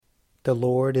The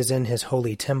Lord is in his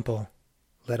holy temple.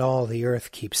 Let all the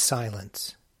earth keep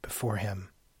silence before him.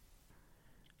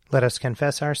 Let us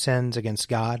confess our sins against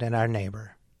God and our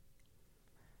neighbor.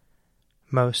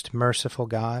 Most merciful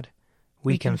God,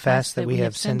 we confess that we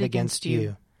have sinned against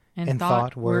you in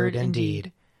thought, word, and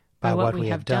deed, by what we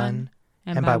have done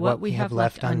and by what we have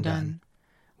left undone.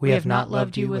 We have not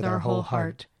loved you with our whole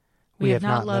heart. We have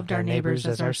not loved our neighbors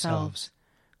as ourselves.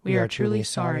 We are truly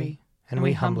sorry, and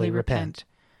we humbly repent.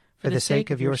 For the sake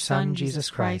of your Son,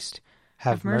 Jesus Christ,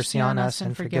 have mercy on us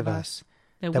and forgive us,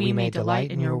 that we may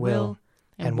delight in your will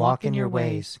and walk in your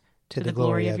ways, to the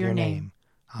glory of your name.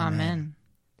 Amen.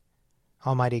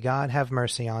 Almighty God, have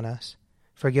mercy on us.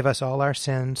 Forgive us all our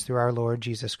sins through our Lord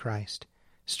Jesus Christ.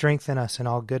 Strengthen us in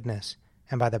all goodness,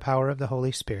 and by the power of the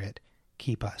Holy Spirit,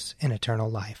 keep us in eternal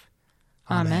life.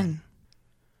 Amen.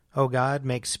 O God,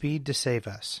 make speed to save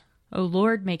us. O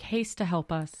Lord, make haste to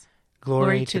help us.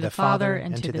 Glory to the Father,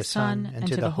 and to the Son, and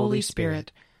to the Holy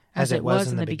Spirit, as it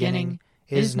was in the beginning,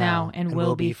 is now, and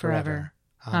will be forever.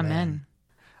 Amen.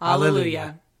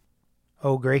 Alleluia.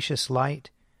 O gracious light,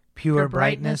 pure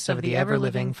brightness of the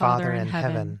ever-living Father in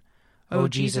heaven, O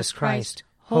Jesus Christ,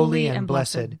 holy and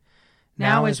blessed,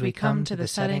 now as we come to the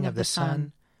setting of the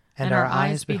sun, and our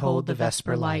eyes behold the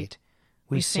vesper light,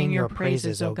 we sing your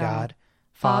praises, O God,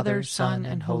 Father, Son,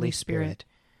 and Holy Spirit.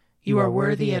 You are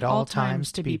worthy at all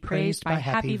times to be praised by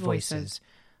happy voices,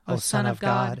 O Son of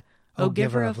God, O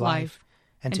Giver of life,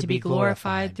 and to be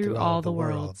glorified through all the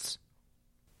worlds.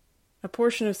 A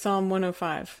portion of Psalm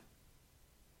 105.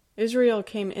 Israel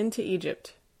came into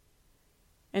Egypt,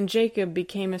 and Jacob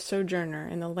became a sojourner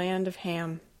in the land of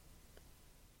Ham.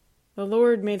 The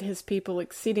Lord made his people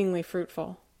exceedingly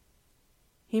fruitful.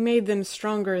 He made them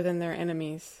stronger than their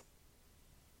enemies,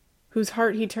 whose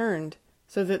heart he turned,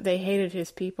 so that they hated his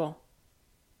people,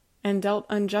 and dealt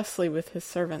unjustly with his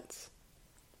servants.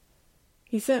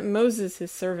 He sent Moses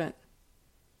his servant,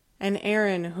 and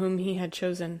Aaron whom he had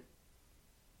chosen.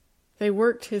 They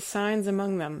worked his signs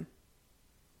among them,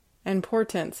 and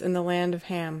portents in the land of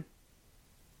Ham.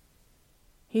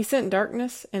 He sent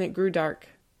darkness, and it grew dark,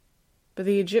 but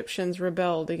the Egyptians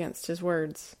rebelled against his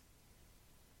words.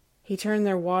 He turned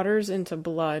their waters into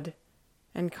blood,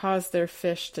 and caused their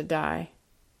fish to die.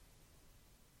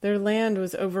 Their land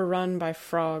was overrun by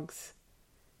frogs,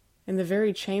 in the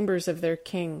very chambers of their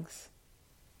kings.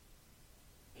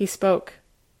 He spoke,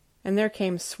 and there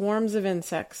came swarms of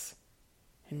insects,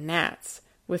 and gnats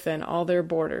within all their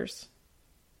borders.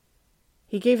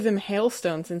 He gave them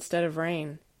hailstones instead of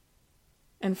rain,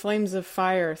 and flames of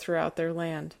fire throughout their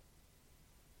land.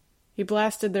 He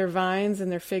blasted their vines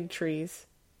and their fig trees,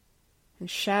 and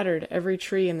shattered every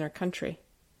tree in their country.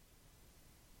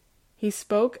 He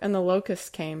spoke, and the locusts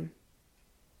came,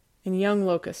 and young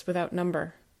locusts without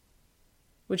number,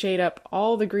 which ate up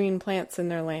all the green plants in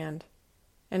their land,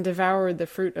 and devoured the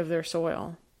fruit of their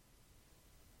soil.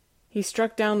 He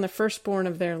struck down the firstborn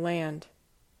of their land,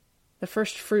 the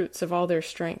first fruits of all their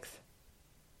strength.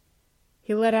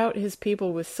 He led out his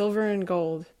people with silver and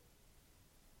gold.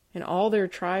 In all their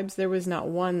tribes there was not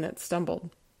one that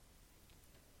stumbled.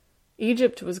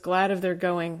 Egypt was glad of their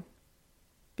going,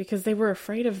 because they were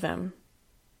afraid of them.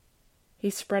 He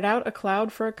spread out a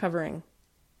cloud for a covering,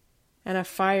 and a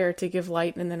fire to give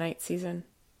light in the night season.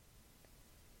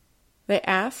 They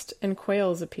asked, and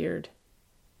quails appeared,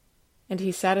 and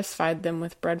he satisfied them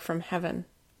with bread from heaven.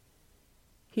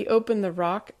 He opened the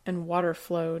rock, and water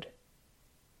flowed,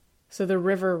 so the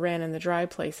river ran in the dry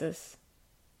places.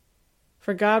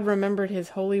 For God remembered his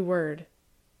holy word,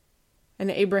 and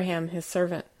Abraham his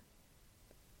servant.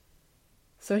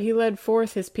 So he led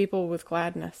forth his people with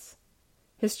gladness,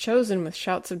 his chosen with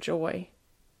shouts of joy.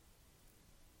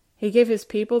 He gave his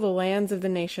people the lands of the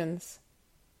nations,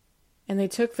 and they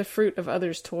took the fruit of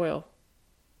others' toil,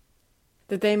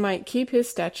 that they might keep his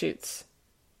statutes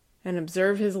and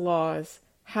observe his laws.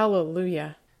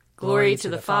 Hallelujah. Glory to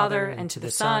the Father, and to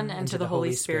the Son, and to the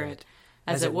Holy Spirit,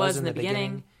 as it was in the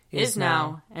beginning, is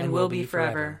now, and will be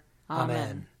forever.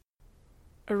 Amen.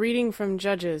 A reading from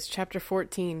Judges, chapter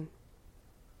 14.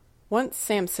 Once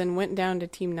Samson went down to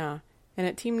Timnah, and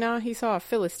at Timnah he saw a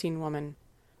Philistine woman.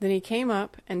 Then he came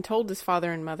up and told his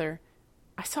father and mother,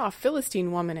 "I saw a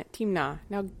Philistine woman at Timnah.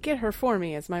 Now get her for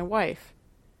me as my wife."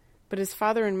 But his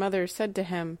father and mother said to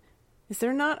him, "Is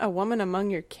there not a woman among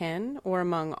your kin, or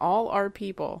among all our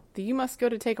people, that you must go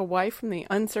to take a wife from the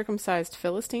uncircumcised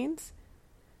Philistines?"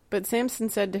 But Samson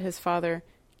said to his father,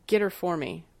 "Get her for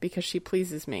me, because she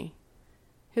pleases me."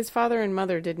 His father and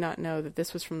mother did not know that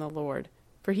this was from the Lord,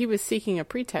 for he was seeking a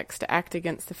pretext to act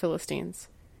against the Philistines.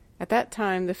 At that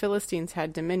time the Philistines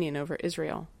had dominion over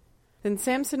Israel. Then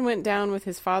Samson went down with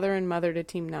his father and mother to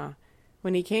Timnah,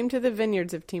 When he came to the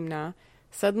vineyards of Timnah,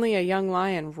 suddenly a young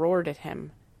lion roared at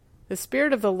him. The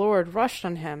Spirit of the Lord rushed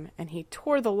on him, and he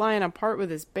tore the lion apart with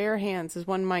his bare hands as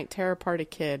one might tear apart a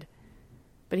kid.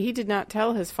 But he did not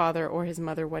tell his father or his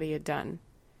mother what he had done.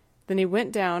 Then he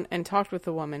went down and talked with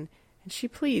the woman, and she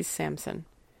pleased Samson.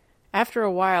 After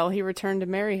a while he returned to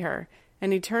marry her,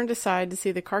 and he turned aside to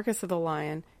see the carcass of the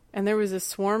lion, and there was a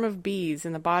swarm of bees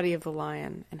in the body of the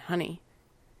lion, and honey.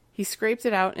 He scraped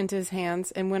it out into his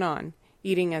hands and went on,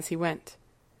 eating as he went.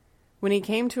 When he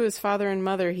came to his father and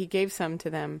mother, he gave some to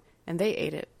them, and they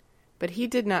ate it. But he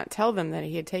did not tell them that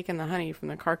he had taken the honey from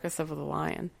the carcass of the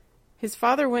lion. His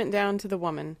father went down to the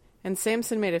woman, and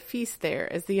Samson made a feast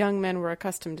there, as the young men were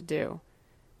accustomed to do.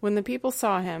 When the people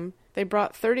saw him, they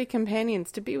brought 30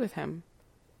 companions to be with him.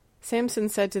 Samson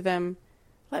said to them,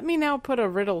 "Let me now put a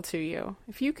riddle to you.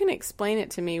 If you can explain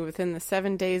it to me within the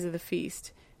 7 days of the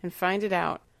feast, and find it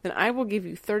out, then I will give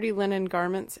you 30 linen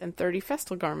garments and 30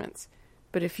 festal garments.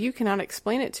 But if you cannot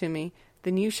explain it to me,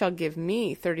 then you shall give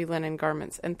me 30 linen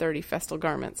garments and 30 festal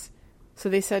garments." So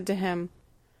they said to him,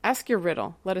 "Ask your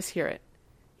riddle, let us hear it."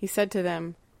 He said to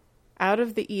them, "Out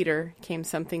of the eater came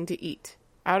something to eat.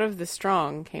 Out of the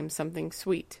strong came something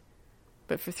sweet."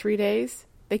 But for 3 days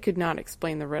they could not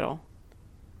explain the riddle.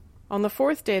 On the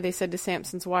 4th day they said to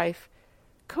Samson's wife,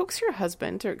 "Coax your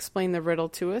husband to explain the riddle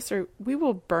to us, or we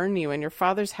will burn you and your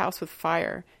father's house with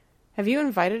fire. Have you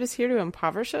invited us here to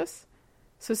impoverish us?"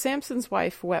 So Samson's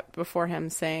wife wept before him,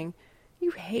 saying,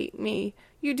 "You hate me.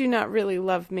 You do not really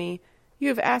love me. You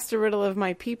have asked a riddle of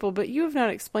my people, but you have not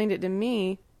explained it to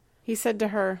me." He said to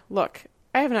her, "Look,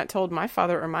 I have not told my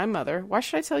father or my mother. Why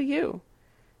should I tell you?"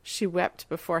 She wept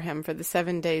before him for the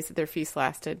 7 days that their feast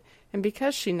lasted, and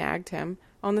because she nagged him,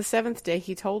 on the 7th day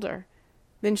he told her.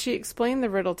 Then she explained the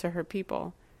riddle to her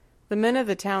people. The men of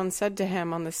the town said to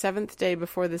him on the 7th day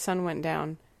before the sun went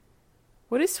down,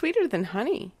 "What is sweeter than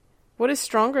honey? What is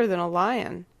stronger than a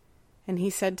lion?" And he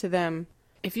said to them,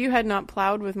 "If you had not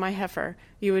plowed with my heifer,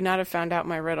 you would not have found out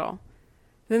my riddle."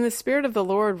 Then the Spirit of the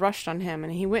Lord rushed on him,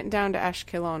 and he went down to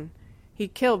Ashkelon. He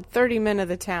killed 30 men of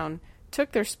the town,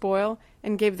 took their spoil,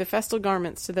 and gave the festal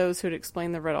garments to those who had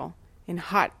explained the riddle. In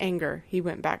hot anger he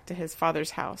went back to his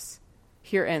father's house.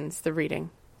 Here ends the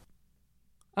reading.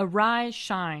 Arise,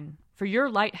 shine, for your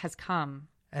light has come,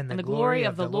 and the glory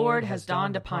of the Lord has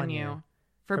dawned upon you.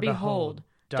 For behold,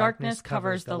 darkness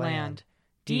covers the land,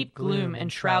 deep gloom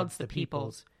enshrouds the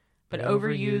peoples. But over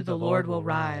you the Lord will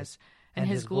rise, and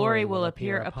his glory will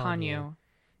appear upon you.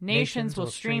 Nations will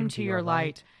stream to your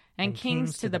light, and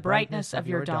kings to the brightness of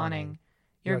your dawning.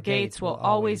 Your gates will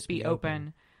always be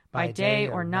open. By day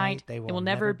or night they will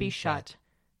never be shut.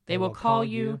 They will call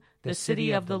you the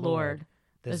city of the Lord,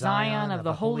 the Zion of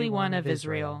the Holy One of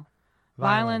Israel.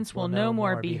 Violence will no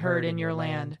more be heard in your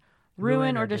land,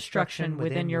 ruin or destruction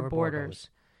within your borders.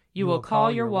 You will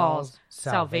call your walls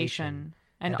salvation,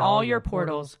 and all your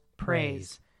portals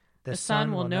praise. The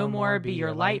sun will no more be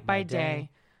your light by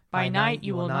day. By night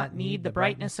you will not need the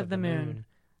brightness of the moon.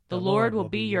 The Lord will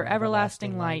be your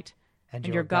everlasting light, and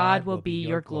your God will be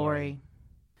your glory.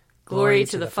 Glory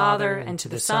to the Father, and to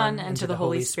the Son, and to the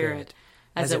Holy Spirit,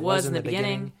 as it was in the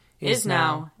beginning, is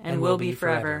now, and will be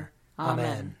forever.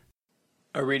 Amen.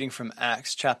 A reading from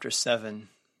Acts chapter 7.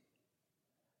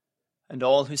 And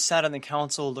all who sat in the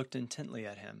council looked intently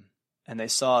at him, and they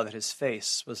saw that his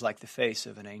face was like the face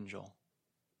of an angel.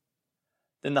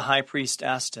 Then the high priest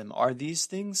asked him, "Are these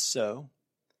things so?"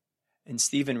 And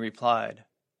Stephen replied,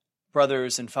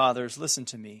 "Brothers and fathers, listen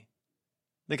to me.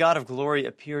 The God of glory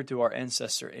appeared to our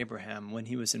ancestor Abraham when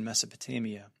he was in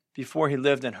Mesopotamia, before he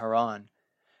lived in Haran,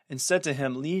 and said to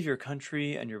him, 'Leave your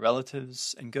country and your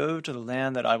relatives, and go to the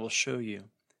land that I will show you.'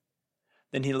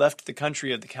 Then he left the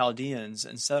country of the Chaldeans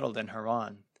and settled in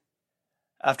Haran.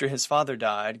 After his father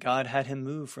died, God had him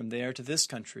move from there to this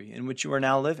country in which you are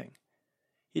now living.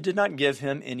 He did not give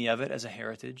him any of it as a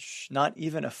heritage, not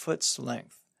even a foot's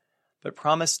length, but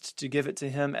promised to give it to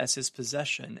him as his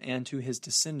possession and to his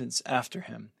descendants after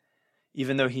him,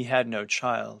 even though he had no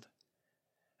child.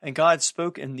 And God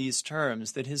spoke in these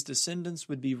terms, that his descendants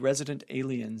would be resident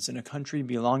aliens in a country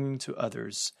belonging to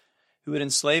others, who would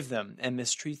enslave them and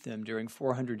mistreat them during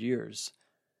 400 years.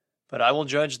 But I will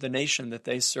judge the nation that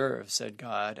they serve, said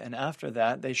God, and after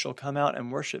that they shall come out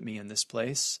and worship me in this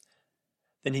place.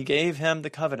 Then he gave him the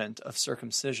covenant of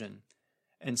circumcision.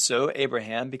 And so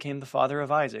Abraham became the father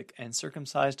of Isaac, and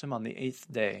circumcised him on the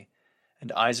 8th day.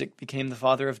 And Isaac became the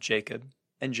father of Jacob,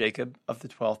 and Jacob of the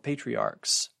 12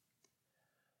 patriarchs.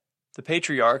 The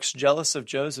patriarchs, jealous of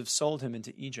Joseph, sold him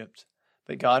into Egypt.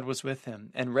 But God was with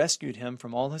him, and rescued him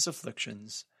from all his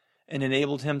afflictions, and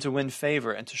enabled him to win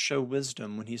favor and to show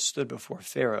wisdom when he stood before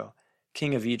Pharaoh,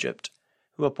 king of Egypt,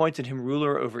 who appointed him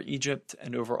ruler over Egypt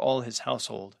and over all his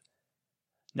household.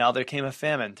 Now there came a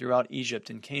famine throughout Egypt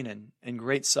and Canaan, and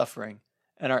great suffering,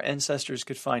 and our ancestors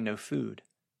could find no food.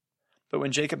 But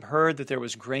when Jacob heard that there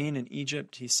was grain in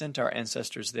Egypt, he sent our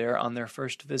ancestors there on their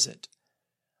first visit.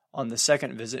 On the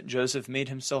second visit, Joseph made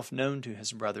himself known to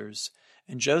his brothers,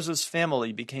 and Joseph's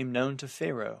family became known to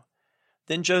Pharaoh.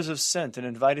 Then Joseph sent and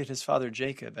invited his father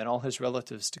Jacob and all his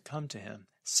relatives to come to him,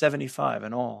 75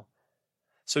 in all.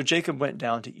 So Jacob went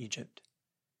down to Egypt.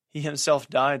 He himself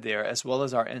died there, as well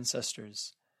as our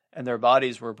ancestors, and their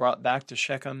bodies were brought back to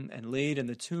Shechem and laid in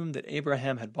the tomb that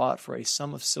Abraham had bought for a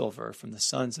sum of silver from the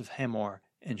sons of Hamor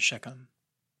in Shechem.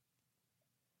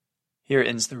 Here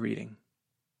ends the reading.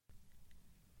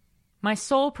 My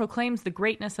soul proclaims the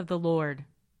greatness of the Lord.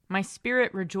 My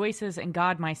spirit rejoices in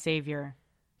God my Savior,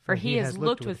 for he has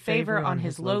looked with favor on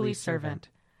his lowly servant.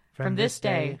 From this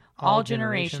day all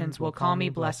generations will call me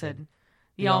blessed.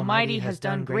 The Almighty has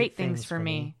done great things for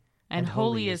me, and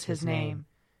holy is his name.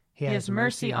 He has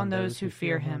mercy on those who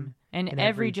fear him, in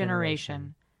every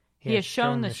generation. He has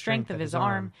shown the strength of his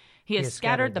arm. He has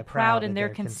scattered the proud in their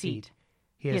conceit.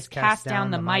 He has cast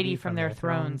down the mighty from their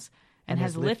thrones, and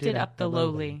has lifted up the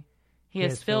lowly. He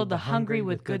has filled the hungry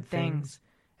with good things,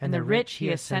 and the rich he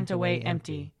has sent away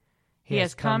empty. He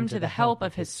has come to the help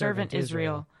of his servant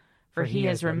Israel, for he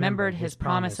has remembered his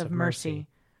promise of mercy,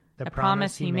 the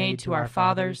promise he made to our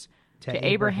fathers, to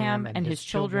Abraham and his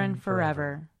children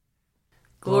forever.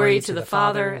 Glory to the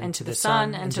Father, and to the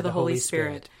Son, and to the Holy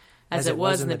Spirit, as it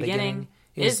was in the beginning,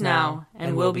 is now,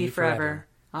 and will be forever.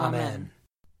 Amen.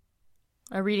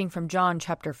 A reading from John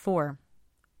chapter 4.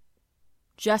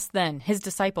 Just then his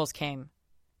disciples came.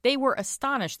 They were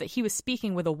astonished that he was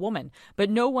speaking with a woman, but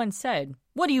no one said,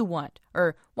 "What do you want?"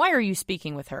 or "Why are you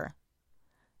speaking with her?"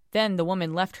 Then the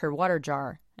woman left her water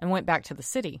jar and went back to the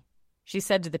city. She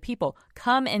said to the people,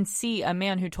 "Come and see a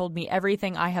man who told me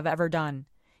everything I have ever done.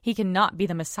 He cannot be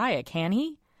the Messiah, can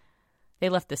he?" They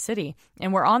left the city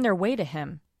and were on their way to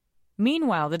him.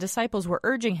 Meanwhile, the disciples were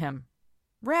urging him,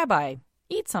 "Rabbi,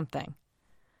 eat something."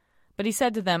 But he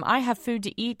said to them, "I have food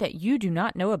to eat that you do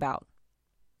not know about."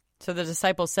 So the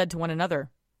disciples said to one another,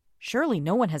 "Surely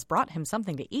no one has brought him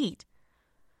something to eat."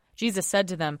 Jesus said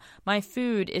to them, "My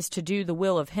food is to do the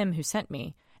will of him who sent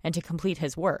me, and to complete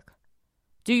his work.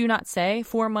 Do you not say,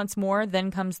 4 months more,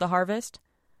 then comes the harvest?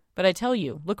 But I tell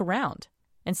you, look around,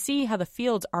 and see how the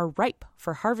fields are ripe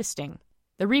for harvesting.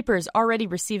 The reaper is already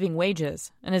receiving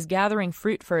wages, and is gathering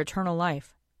fruit for eternal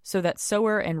life, so that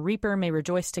sower and reaper may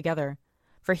rejoice together.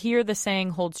 For here the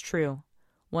saying holds true,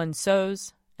 one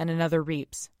sows, and another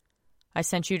reaps. I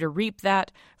sent you to reap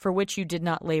that for which you did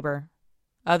not labor.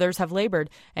 Others have labored,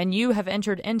 and you have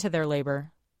entered into their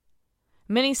labor."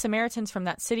 Many Samaritans from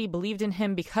that city believed in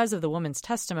him because of the woman's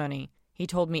testimony. "He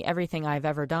told me everything I have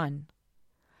ever done."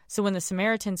 So when the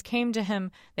Samaritans came to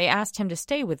him, they asked him to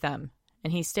stay with them,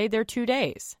 and he stayed there 2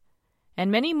 days.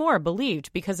 And many more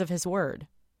believed because of his word.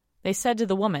 They said to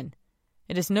the woman,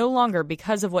 "It is no longer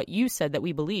because of what you said that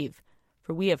we believe,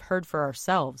 for we have heard for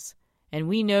ourselves, and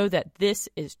we know that this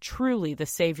is truly the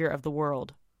Savior of the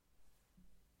world."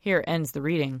 Here ends the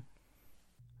reading.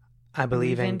 I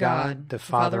believe in God, the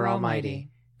Father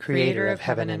Almighty, creator of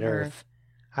heaven and earth.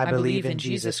 I believe in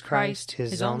Jesus Christ,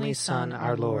 his only Son,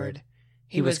 our Lord.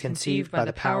 He was conceived by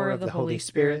the power of the Holy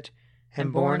Spirit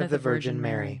and born of the Virgin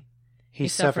Mary. He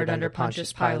suffered under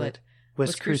Pontius Pilate,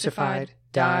 was crucified,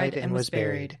 died, and was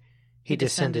buried. He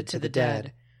descended to the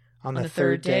dead. On the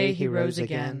third day he rose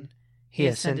again. He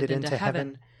ascended into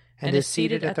heaven and is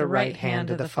seated at the right hand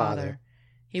of the Father.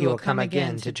 He will come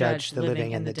again to judge the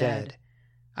living and the dead.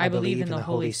 I believe in the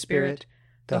Holy Spirit,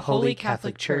 the Holy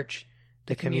Catholic Church,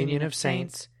 the communion of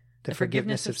saints, the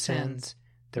forgiveness of sins,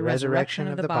 the resurrection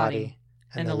of the body,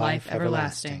 and the life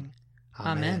everlasting.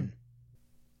 Amen.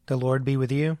 The Lord be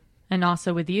with you. And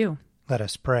also with you. Let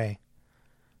us pray.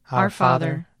 Our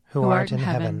Father, who art in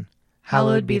heaven,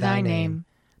 hallowed be thy name.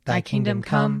 Thy kingdom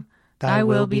come, thy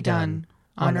will be done,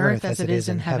 on earth as it is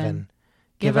in heaven.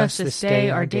 Give us this day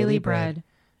our daily bread,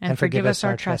 and forgive us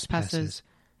our trespasses,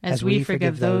 as we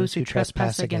forgive those who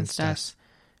trespass against us.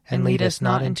 And lead us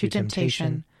not into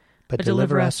temptation, but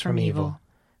deliver us from evil.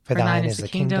 For thine is the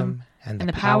kingdom, and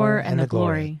the power, and the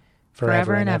glory,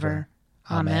 forever and ever.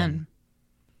 Amen.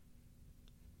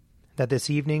 That this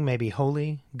evening may be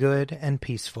holy, good, and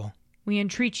peaceful. We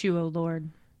entreat you, O Lord.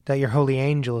 That your holy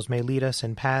angels may lead us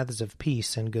in paths of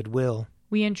peace and goodwill.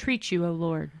 We entreat you, O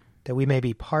Lord. That we may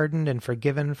be pardoned and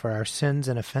forgiven for our sins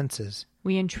and offenses.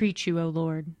 We entreat you, O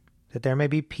Lord. That there may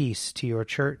be peace to your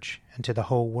church and to the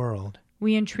whole world.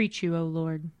 We entreat you, O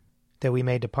Lord. That we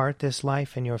may depart this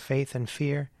life in your faith and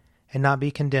fear, and not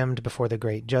be condemned before the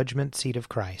great judgment seat of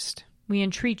Christ. We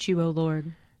entreat you, O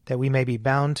Lord, that we may be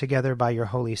bound together by your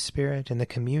Holy Spirit in the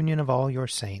communion of all your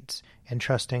saints,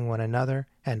 entrusting one another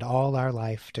and all our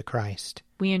life to Christ.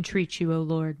 We entreat you, O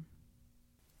Lord.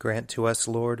 Grant to us,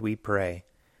 Lord, we pray,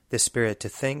 the Spirit to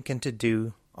think and to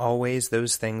do always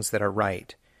those things that are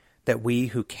right, that we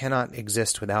who cannot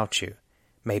exist without you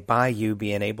may by you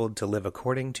be enabled to live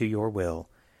according to your will,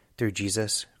 through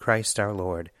Jesus Christ our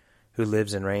Lord, who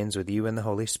lives and reigns with you in the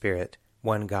Holy Spirit,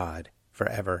 one God, for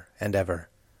ever and ever.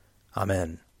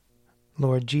 Amen.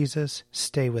 Lord Jesus,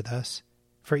 stay with us,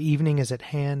 for evening is at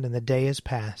hand and the day is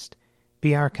past.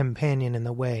 Be our companion in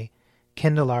the way,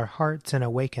 kindle our hearts and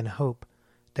awaken hope,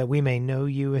 that we may know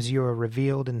you as you are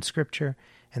revealed in Scripture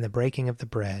and the breaking of the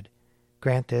bread.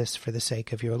 Grant this for the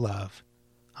sake of your love.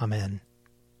 Amen.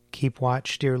 Keep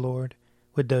watch, dear Lord,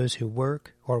 with those who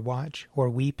work or watch or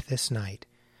weep this night,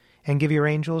 and give your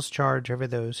angels charge over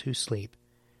those who sleep.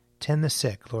 Tend the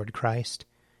sick, Lord Christ.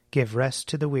 Give rest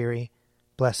to the weary.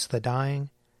 Bless the dying.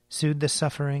 Soothe the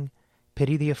suffering.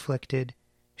 Pity the afflicted.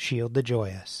 Shield the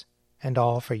joyous. And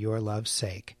all for your love's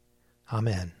sake.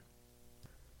 Amen.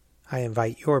 I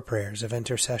invite your prayers of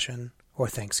intercession or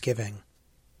thanksgiving.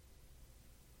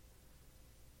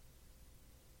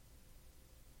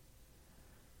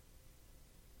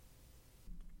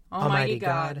 Almighty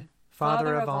God,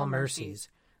 Father of all mercies,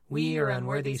 we, your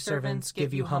unworthy servants,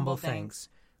 give you humble thanks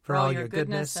for all your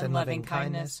goodness and loving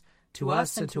kindness to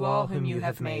us and to all whom you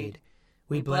have made.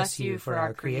 We bless you for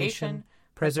our creation,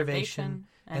 preservation,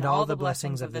 and all the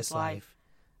blessings of this life,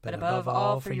 but above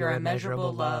all for your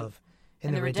immeasurable love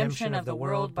in the redemption of the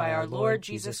world by our Lord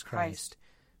Jesus Christ,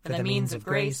 for the means of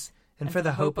grace and for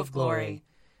the hope of glory.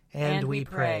 And we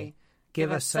pray,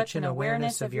 give us such an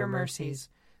awareness of your mercies,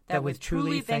 that with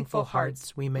truly thankful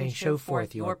hearts we may show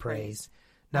forth your praise,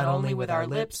 not only with our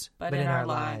lips, but in our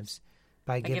lives,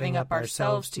 by giving up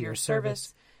ourselves to your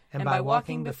service, and by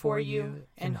walking before you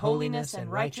in holiness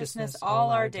and righteousness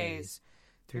all our days,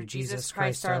 through Jesus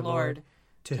Christ our Lord,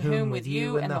 to whom with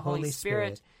you and the Holy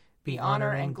Spirit be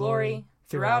honor and glory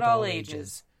throughout all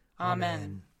ages.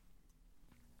 Amen.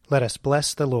 Let us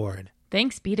bless the Lord.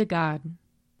 Thanks be to God.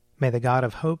 May the God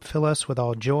of hope fill us with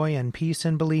all joy and peace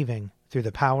in believing, through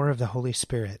the power of the Holy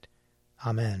Spirit.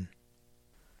 Amen.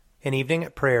 An Evening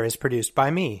at Prayer is produced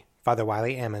by me, Father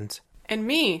Wiley Ammons. And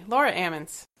me, Laura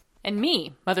Ammons. And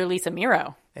me, Mother Lisa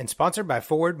Miro. And sponsored by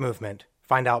Forward Movement.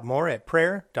 Find out more at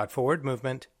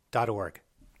prayer.forwardmovement.org.